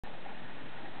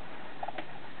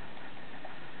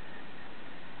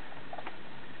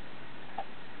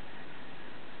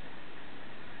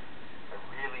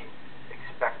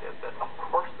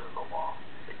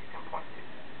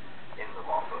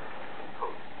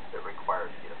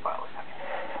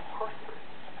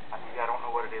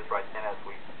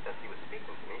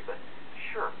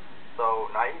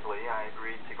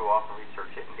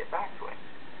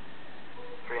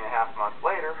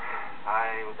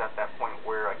I was at that point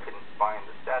where I couldn't find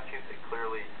the statute that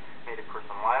clearly made a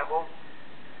person liable,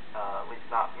 at least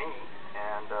not me,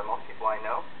 and most people I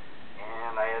know,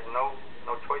 and I had no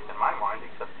choice in my mind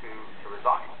except to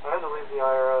resign. I had to leave the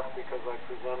IRS because I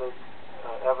presented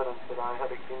evidence that I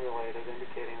had accumulated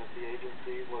indicating that the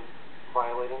agency was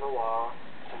violating the law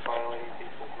and violating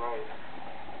people's rights.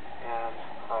 And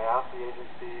I asked the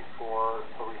agency for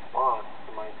a response to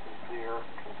my sincere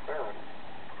concern.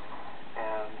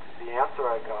 And the answer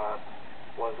I got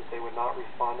was that they would not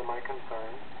respond to my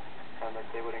concerns and that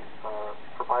they would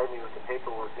provide me with the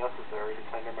paperwork necessary to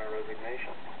tender my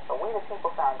resignation. The We the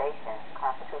People Foundation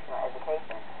Constitutional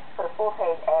Education put a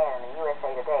full-page ad in the USA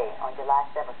Today on July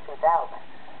 7, 2000.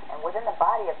 And within the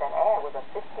body of that ad was a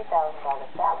 $50,000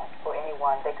 challenge for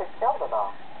anyone that could spell the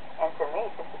law. And to me,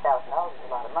 $50,000 is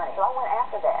a lot of money. So I went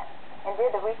after that and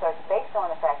did the research based on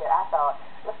the fact that I thought,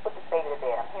 let's put this baby to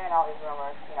bed. I'm hearing all these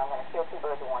rumors, I'm going to kill two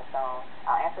birds with one stone.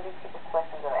 I'll answer these people's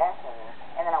questions they're asking me,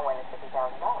 and then I win this $50,000.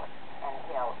 And,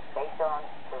 based on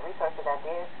the research that I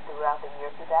did throughout the year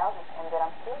 2000 and that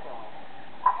I'm still doing,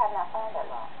 I have not found that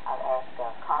law. I've asked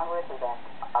Congress, we've asked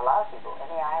a lot of people in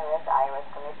the IRS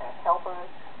commissioners, helpers.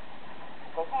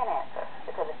 They can't answer,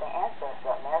 because if they answer,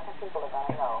 the American people are going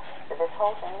to know that this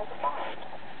whole thing is a fraud.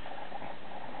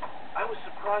 I was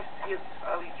surprised to hear this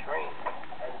highly trained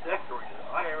and decorated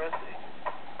IRS agent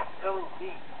telling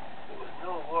me there was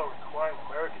no law requiring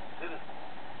American citizens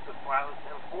to file a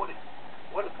 1040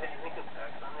 or to pay an income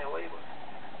tax on their labor.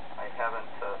 I haven't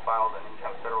filed an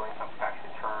federal income tax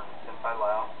return since I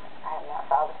left. I have not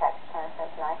filed a tax return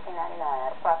since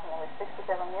 1999. Approximately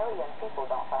 67 million people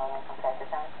don't file an income tax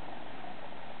return.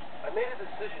 I made a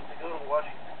decision to go to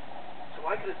Washington so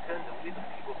I could attend the We the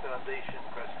People Foundation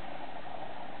press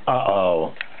conference.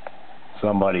 Uh-oh.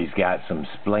 Somebody's got some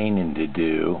splaining to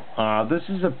do. This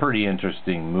is a pretty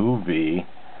interesting movie.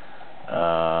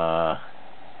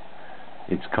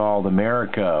 It's called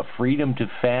America, Freedom to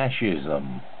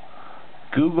Fascism.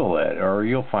 Google it, or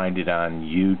you'll find it on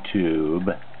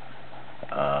YouTube.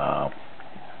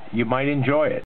 You might enjoy it.